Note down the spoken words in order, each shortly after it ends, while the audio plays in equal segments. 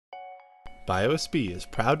BioSB is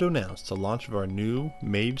proud to announce the launch of our new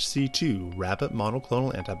MAGEC2 rabbit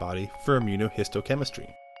monoclonal antibody for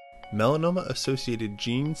immunohistochemistry. Melanoma-associated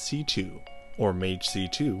gene C2, or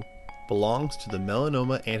MAGEC2, belongs to the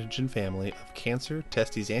melanoma antigen family of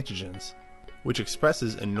cancer-testis antigens, which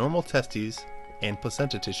expresses in normal testes and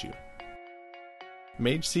placenta tissue.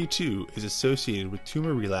 MAGEC2 is associated with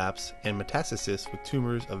tumor relapse and metastasis with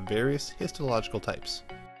tumors of various histological types.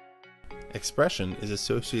 Expression is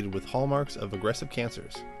associated with hallmarks of aggressive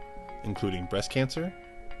cancers, including breast cancer,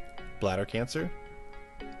 bladder cancer,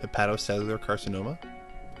 hepatocellular carcinoma,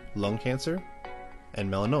 lung cancer, and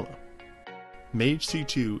melanoma.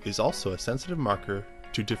 MAGEC2 is also a sensitive marker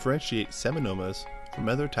to differentiate Seminomas from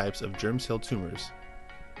other types of germ cell tumors,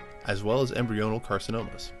 as well as embryonal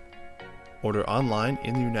carcinomas. Order online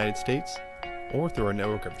in the United States or through our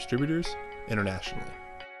network of distributors internationally.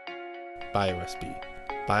 BioSB,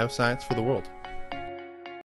 bioscience for the world.